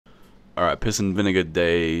Alright, Piss and Vinegar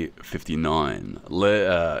Day 59.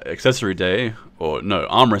 Accessory Day, or no,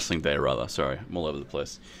 Arm Wrestling Day rather, sorry, I'm all over the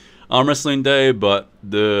place. Arm Wrestling Day, but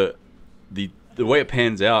the way it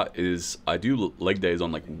pans out is I do leg days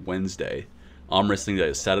on like Wednesday. Arm Wrestling Day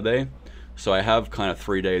is Saturday. So I have kind of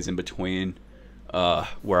 3 days in between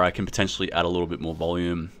where I can potentially add a little bit more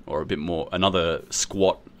volume or a bit more, another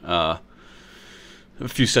squat, a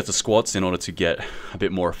few sets of squats in order to get a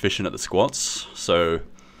bit more efficient at the squats. So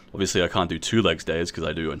obviously I can't do 2 legs days because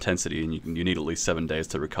I do intensity and you need at least 7 days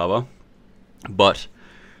to recover. But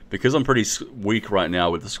because I'm pretty weak right now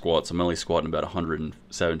with the squats, I'm only squatting about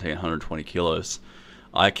 117, 120 kilos.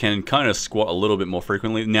 I can kind of squat a little bit more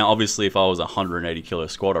frequently. Now, obviously, if I was a 180 kilo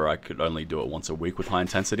squatter, I could only do it once a week with high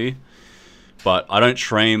intensity. But I don't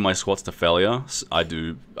train my squats to failure. I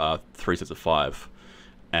do 3 sets of 5.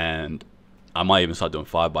 And I might even start doing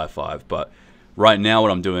 5 by 5. But right now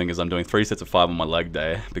what I'm doing is I'm doing 3 sets of 5 on my leg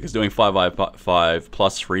day. Because doing 5 by 5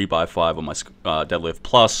 plus 3 by 5 on my deadlift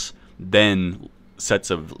plus then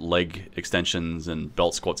sets of leg extensions and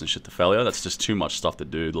belt squats and shit to failure, that's just too much stuff to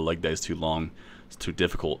do. The leg day is too long. It's too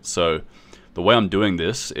difficult. So the way I'm doing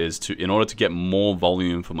this is in order to get more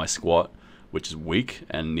volume for my squat, which is weak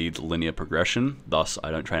and needs linear progression, thus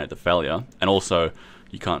I don't train it to failure. And also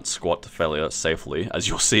you can't squat to failure safely, as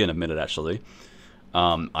you'll see in a minute actually.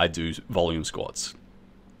 I do volume squats.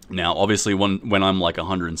 Now obviously when I'm like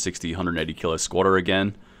 160, 180 kilo squatter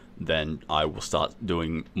again, then I will start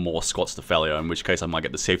doing more squats to failure, in which case I might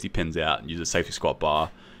get the safety pins out and use a safety squat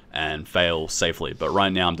bar and fail safely. But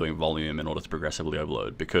right now I'm doing volume in order to progressively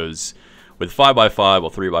overload, because with 5 by 5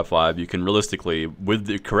 or 3 by 5 you can realistically, with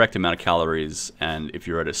the correct amount of calories and if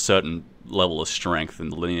you're at a certain level of strength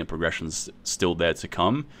and the linear progression's still there to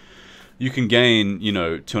come, you can gain, you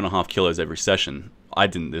know, 2.5 kilos every session. I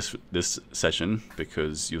didn't this session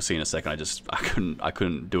because you'll see in a second I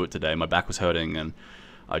couldn't do it today. My back was hurting and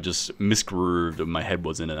I just misgrooved and my head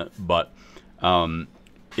was in it. But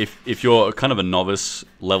if you're kind of a novice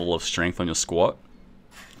level of strength on your squat,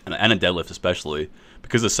 and a deadlift especially,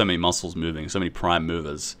 because there's so many muscles moving, so many prime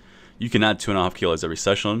movers, you can add 2.5 kilos every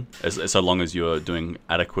session, so long as you're doing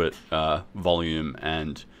adequate volume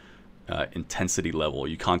and intensity level.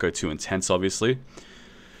 You can't go too intense, obviously.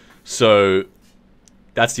 So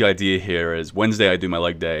that's the idea here, is Wednesday I do my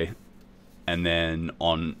leg day, and then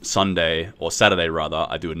on Sunday, or Saturday rather,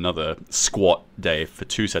 I do another squat day for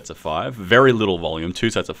 2 sets of 5. Very little volume, 2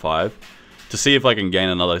 sets of 5, to see if I can gain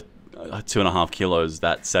another 2.5 kilos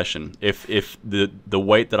that session. If the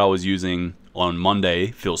weight that I was using on Monday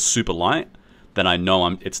feels super light, then I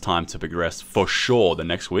know it's time to progress for sure the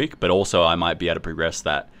next week. But also I might be able to progress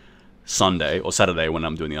that Sunday or Saturday when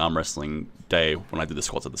I'm doing the arm wrestling day when I did the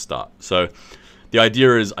squats at the start. So the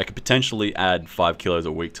idea is I could potentially add 5 kilos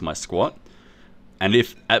a week to my squat. And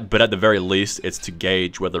but at the very least, it's to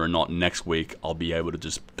gauge whether or not next week I'll be able to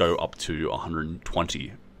just go up to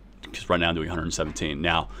 120, because right now I'm doing 117.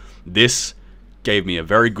 Now, this gave me a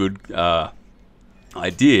very good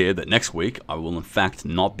idea that next week I will in fact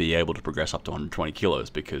not be able to progress up to 120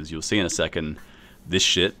 kilos, because you'll see in a second, this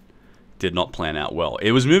shit did not plan out well.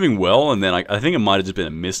 It was moving well, and then I think it might have just been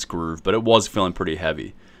a missed groove, but it was feeling pretty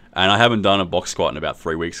heavy. And I haven't done a box squat in about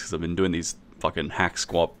 3 weeks because I've been doing these fucking hack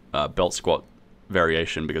squat, belt squat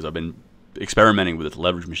variation, because I've been experimenting with this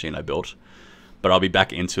leverage machine I built. But I'll be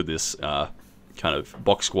back into this kind of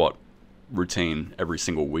box squat routine every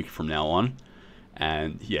single week from now on.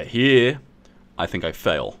 And yeah, here I think I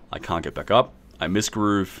fail. I can't get back up. I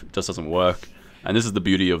misgroove. It just doesn't work. And this is the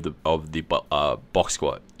beauty of the box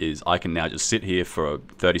squat, is I can now just sit here for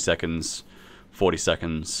 30 seconds, 40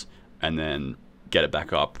 seconds, and then get it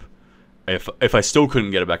back up. If I still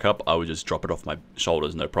couldn't get it back up, I would just drop it off my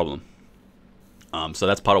shoulders, no problem. So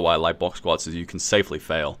that's part of why I like box squats, is you can safely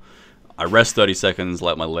fail. I rest 30 seconds,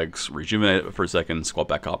 let my legs rejuvenate for a second, squat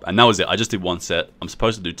back up. And that was it. I just did 1 set. I'm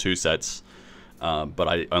supposed to do 2 sets, but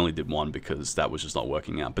I only did 1 because that was just not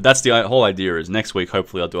working out. But that's the whole idea, is next week,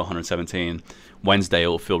 hopefully I'll do 117. Wednesday,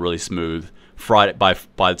 it'll feel really smooth. Friday, by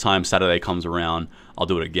the time Saturday comes around, I'll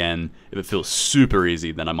do it again. If it feels super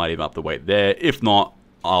easy, then I might even up the weight there. If not,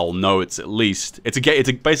 I'll know it's at least,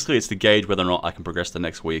 basically it's to gauge whether or not I can progress the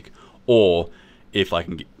next week, or if I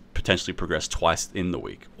can potentially progress twice in the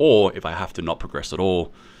week, or if I have to not progress at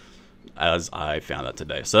all, as I found out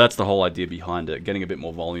today. So that's the whole idea behind it, getting a bit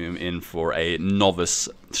more volume in for a novice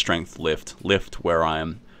strength lift where I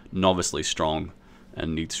am novicely strong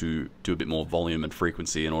and need to do a bit more volume and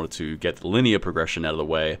frequency in order to get the linear progression out of the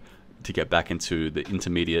way, to get back into the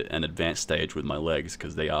intermediate and advanced stage with my legs,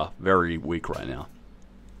 because they are very weak right now.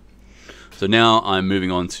 So now I'm moving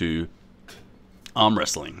on to arm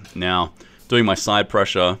wrestling. Now, doing my side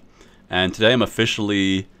pressure And today I'm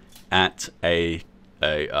officially at a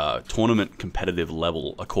tournament competitive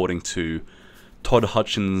level, according to Todd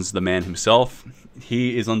Hutchins, the man himself.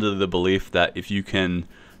 He is under the belief that if you can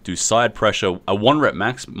do side pressure, a 1 rep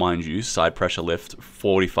max, mind you, side pressure lift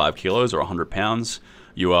 45 kilos or 100 pounds,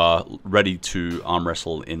 you are ready to arm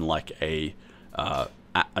wrestle in like an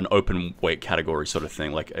open weight category sort of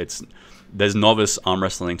thing. Like there's novice arm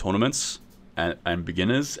wrestling tournaments and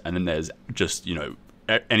beginners, and then there's just, you know,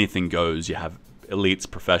 anything goes. You have elites,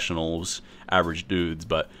 professionals, average dudes,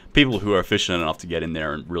 but people who are efficient enough to get in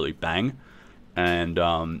there and really bang.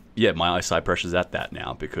 And yeah, my side pressure's at that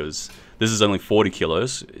now, because this is only 40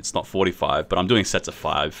 kilos. It's not 45, but I'm doing sets of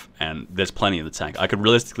 5, and there's plenty in the tank. I could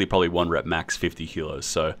realistically probably 1 rep max 50 kilos.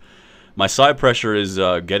 So my side pressure is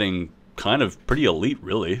getting kind of pretty elite,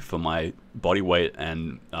 really, for my body weight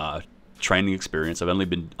and training experience. I've only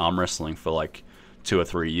been arm wrestling for like 2 or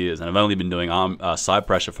 3 years, and I've only been doing side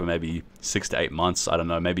pressure for maybe 6 to 8 months. I don't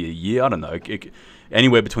know, maybe a year. I don't know.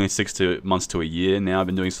 Anywhere between 6 months to a year now I've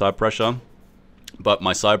been doing side pressure. But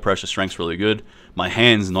my side pressure strength's really good. My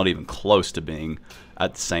hand's not even close to being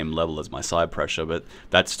at the same level as my side pressure, but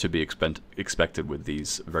that's to be expected with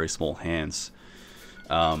these very small hands.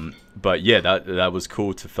 But yeah, that was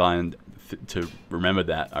cool to remember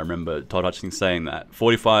that. I remember Todd Hutchins saying that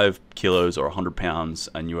 45 kilos or 100 pounds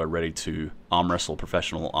and you are ready to arm wrestle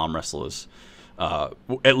professional arm wrestlers,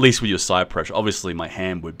 at least with your side pressure. Obviously my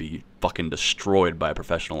hand would be fucking destroyed by a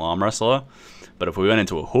professional arm wrestler, but if we went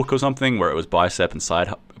into a hook or something where it was bicep and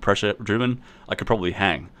side pressure driven, I could probably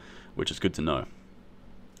hang, which is good to know.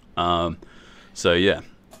 So yeah.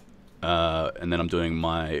 And then I'm doing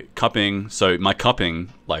my cupping. So my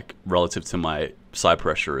cupping, like, relative to my side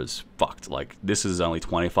pressure is fucked. Like, this is only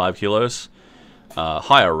 25 kilos.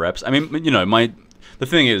 Higher reps. I mean, you know, the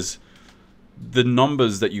thing is, the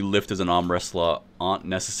numbers that you lift as an arm wrestler aren't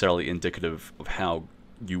necessarily indicative of how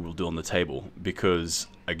you will do on the table. Because,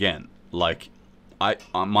 again, like,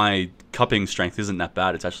 my cupping strength isn't that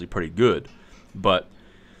bad. It's actually pretty good. But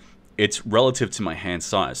it's relative to my hand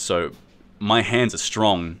size. So my hands are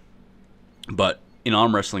strong, but in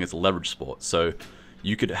arm wrestling, it's a leverage sport. So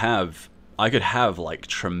I could have like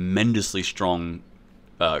tremendously strong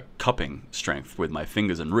cupping strength with my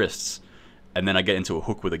fingers and wrists, and then I get into a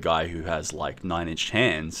hook with a guy who has like 9-inch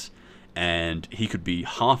hands, and he could be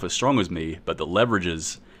half as strong as me, but the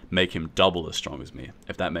leverages make him double as strong as me,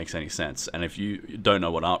 if that makes any sense. And if you don't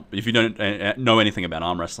know anything about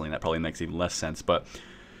arm wrestling, that probably makes even less sense. But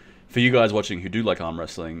for you guys watching who do like arm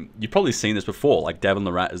wrestling, you've probably seen this before. Like Devin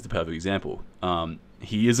the Rat is the perfect example.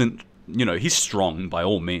 He isn't, you know, he's strong by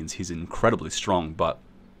all means. He's incredibly strong, but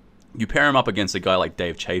you pair him up against a guy like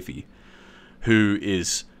Dave Chafee, who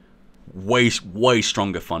is way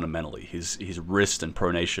stronger fundamentally. His wrist and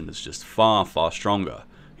pronation is just far stronger.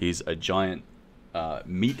 He's a giant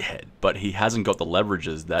meathead, but he hasn't got the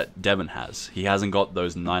leverages that Devin has. He hasn't got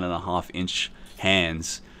those 9.5-inch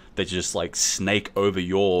hands that just like snake over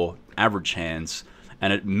your average hands,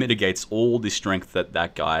 and it mitigates all the strength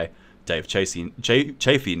that guy Dave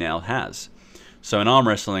Chafee now has. So in arm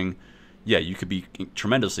wrestling, yeah, you could be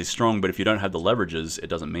tremendously strong, but if you don't have the leverages, it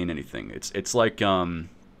doesn't mean anything. It's like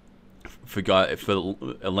for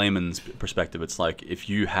a layman's perspective, it's like if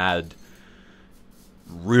you had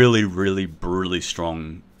really brutally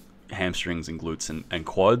strong hamstrings and glutes and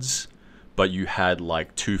quads, but you had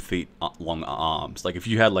like 2 feet long arms. Like if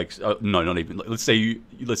you had like no, not even. Let's say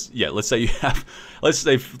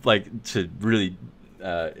like, to really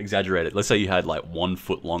exaggerate it, let's say you had like 1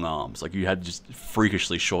 foot long arms. Like you had just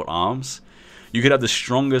freakishly short arms. You could have the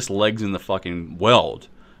strongest legs in the fucking world,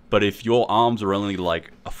 but if your arms are only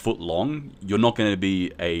like a foot long, you're not going to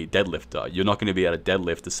be a deadlifter. You're not going to be able to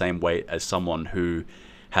deadlift the same weight as someone who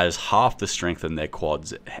has half the strength in their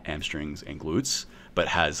quads, hamstrings, and glutes, but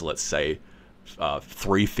has, let's say,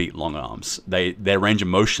 3 feet long arms. Their range of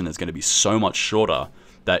motion is going to be so much shorter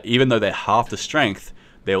that even though they're half the strength,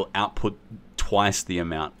 they will output twice the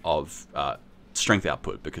amount of strength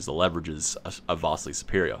output because the leverages are vastly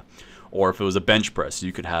superior. Or if it was a bench press,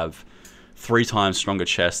 you could have 3 times stronger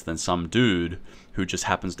chest than some dude who just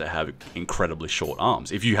happens to have incredibly short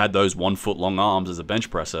arms. If you had those 1 foot long arms as a bench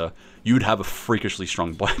presser, you'd have a freakishly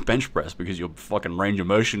strong bench press because your fucking range of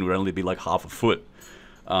motion would only be like half a foot.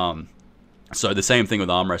 So the same thing with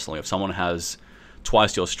arm wrestling. If someone has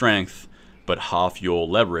twice your strength but half your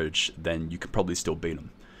leverage, then you could probably still beat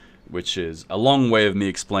them. Which is a long way of me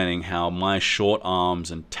explaining how my short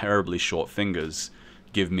arms and terribly short fingers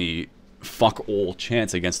give me fuck all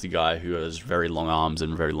chance against the guy who has very long arms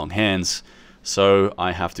and very long hands. So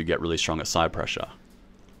I have to get really strong at side pressure.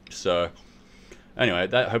 So Anyway,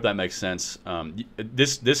 I hope that makes sense.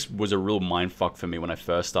 This was a real mind fuck for me when I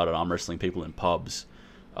first started arm wrestling people in pubs.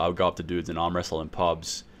 I would go up to dudes and arm wrestle in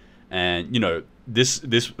pubs, and this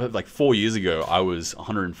like 4 years ago, I was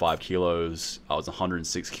 105 kilos. I was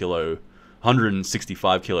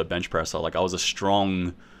 165 kilo bench presser. Like, I was a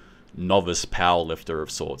strong novice power lifter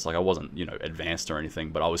of sorts. Like, I wasn't advanced or anything,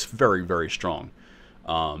 but I was very, very strong.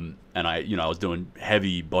 And I was doing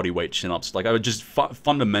heavy body weight chin ups. Like, I was just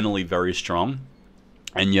fundamentally very strong.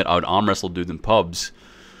 And yet I would arm wrestle dudes in pubs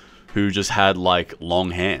who just had like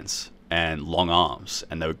long hands and long arms,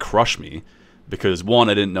 and they would crush me because, one,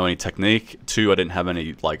 I didn't know any technique, two, I didn't have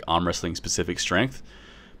any like arm wrestling specific strength,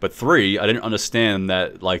 but three, I didn't understand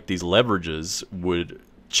that like these leverages would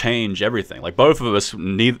change everything. Like, both of us,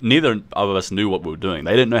 neither of us knew what we were doing.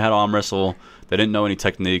 They didn't know how to arm wrestle, they didn't know any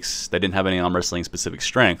techniques, they didn't have any arm wrestling specific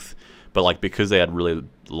strength. But like, because they had really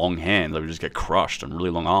long hands, they would just get crushed, and really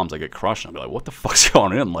long arms, they get crushed. And I'd be like, what the fuck's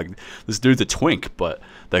going on? Like, this dude's a twink, but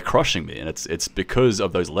they're crushing me, and it's because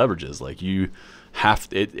of those leverages. Like, you have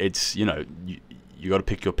to, you got to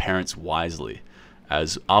pick your parents wisely,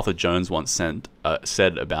 as Arthur Jones once said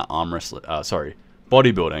about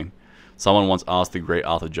bodybuilding. Someone once asked the great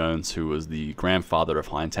Arthur Jones, who was the grandfather of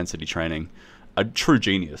high intensity training, a true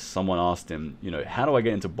genius. Someone asked him, how do I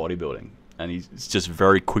get into bodybuilding? And he's just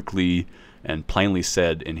very quickly and plainly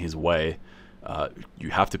said in his way, you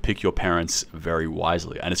have to pick your parents very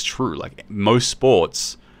wisely. And it's true. Like, most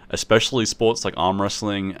sports, especially sports like arm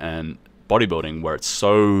wrestling and bodybuilding, where it's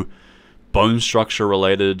so bone structure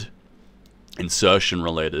related, insertion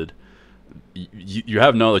related, you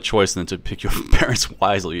have no other choice than to pick your parents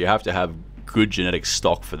wisely. You have to have good genetic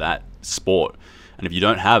stock for that sport. And if you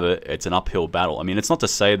don't have it, it's an uphill battle. I mean, it's not to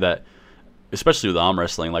say that, especially with arm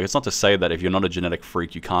wrestling, like, it's not to say that if you're not a genetic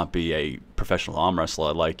freak, you can't be a professional arm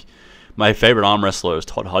wrestler. Like, my favorite arm wrestler is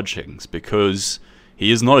Todd Hutchings, because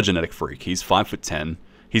he is not a genetic freak. He's 5'10".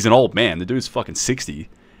 He's an old man. The dude's fucking 60,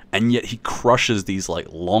 and yet he crushes these like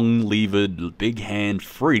long-levered, big-hand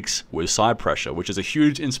freaks with side pressure, which is a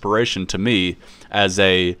huge inspiration to me as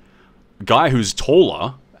a guy who's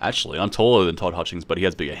taller. Actually, I'm taller than Todd Hutchings, but he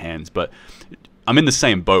has bigger hands. But I'm in the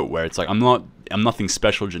same boat where it's like, I'm nothing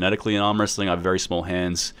special genetically in arm wrestling. I have very small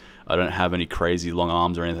hands. I don't have any crazy long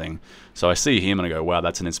arms or anything. So I see him and I go, wow,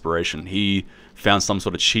 that's an inspiration. He found some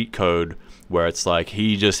sort of cheat code where it's like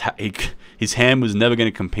his hand was never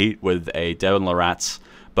going to compete with a Devin Loratz,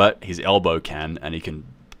 but his elbow can, and he can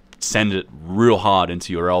send it real hard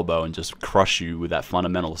into your elbow and just crush you with that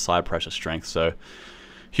fundamental side pressure strength. So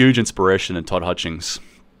huge inspiration in Todd Hutchings.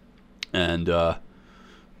 And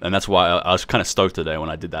that's why I was kind of stoked today when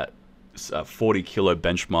I did that 40 kilo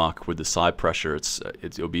benchmark with the side pressure.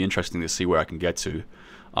 It'll be interesting to see where I can get to.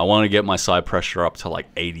 I want to get my side pressure up to like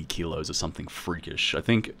 80 kilos or something freakish. I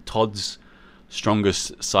think Todd's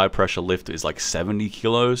strongest side pressure lift is like 70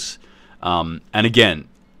 kilos. And again,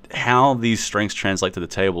 how these strengths translate to the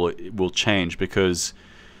table, it will change, because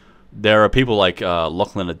there are people like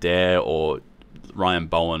Lachlan Adair or Ryan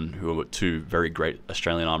Bowen, who are two very great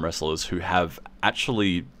Australian arm wrestlers, who have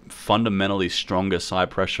actually fundamentally stronger side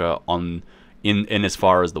pressure in as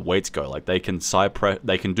far as the weights go. Like, they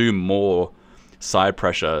can do more side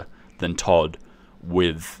pressure than Todd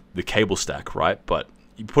with the cable stack, right? But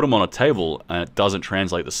you put them on a table and it doesn't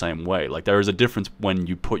translate the same way. Like, there is a difference when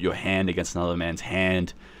you put your hand against another man's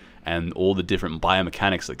hand and all the different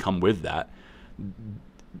biomechanics that come with that.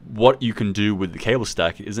 What you can do with the cable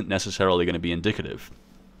stack isn't necessarily going to be indicative.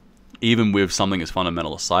 Even with something as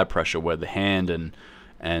fundamental as side pressure, where the hand and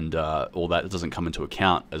all that doesn't come into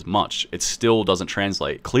account as much, it still doesn't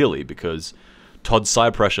translate clearly, because Todd's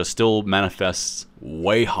side pressure still manifests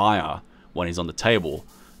way higher when he's on the table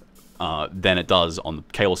than it does on the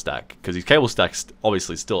cable stack, because his cable stack's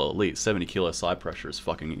obviously still elite. 70 kilo side pressure is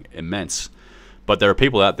fucking immense. But there are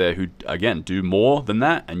people out there who, again, do more than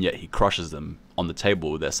that, and yet he crushes them on the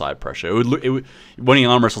table with their side pressure. When he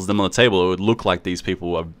arm wrestles them on the table, it would look like these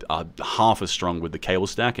people are half as strong with the cable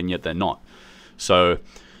stack, and yet they're not. So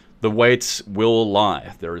the weights will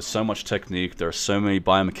lie. There is so much technique. There are so many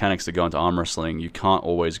biomechanics that go into arm wrestling. You can't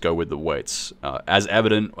always go with the weights. As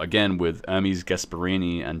evident, again, with Hermes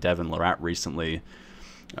Gasparini and Devin Lorat recently,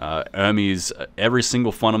 Hermes, every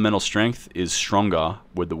single fundamental strength is stronger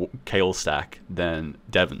with the cable stack than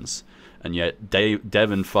Devin's. And yet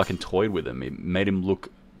Devin fucking toyed with him. It made him look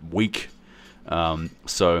weak.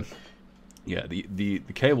 So yeah, the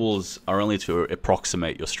cables are only to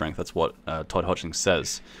approximate your strength. That's what Todd Hutchings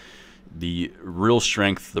says. The real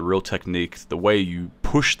strength, the real technique, the way you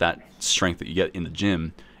push that strength that you get in the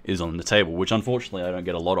gym is on the table, which unfortunately I don't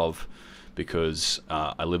get a lot of, because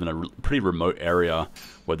I live in a pretty remote area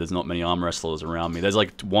where there's not many arm wrestlers around me. There's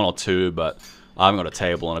like one or two, but I haven't got a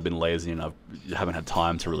table and I've been lazy and I haven't had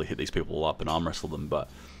time to really hit these people up and arm wrestle them. But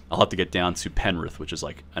I'll have to get down to Penrith, which is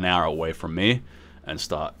like an hour away from me, and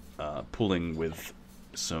start pulling with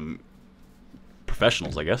some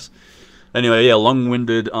professionals, I guess. Anyway, yeah,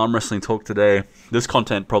 long-winded arm wrestling talk today. This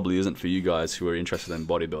content probably isn't for you guys who are interested in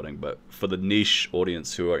bodybuilding, but for the niche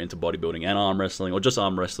audience who are into bodybuilding and arm wrestling, or just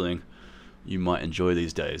arm wrestling, you might enjoy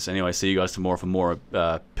these days. Anyway, see you guys tomorrow for more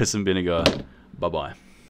Piss and Vinegar. Bye-bye.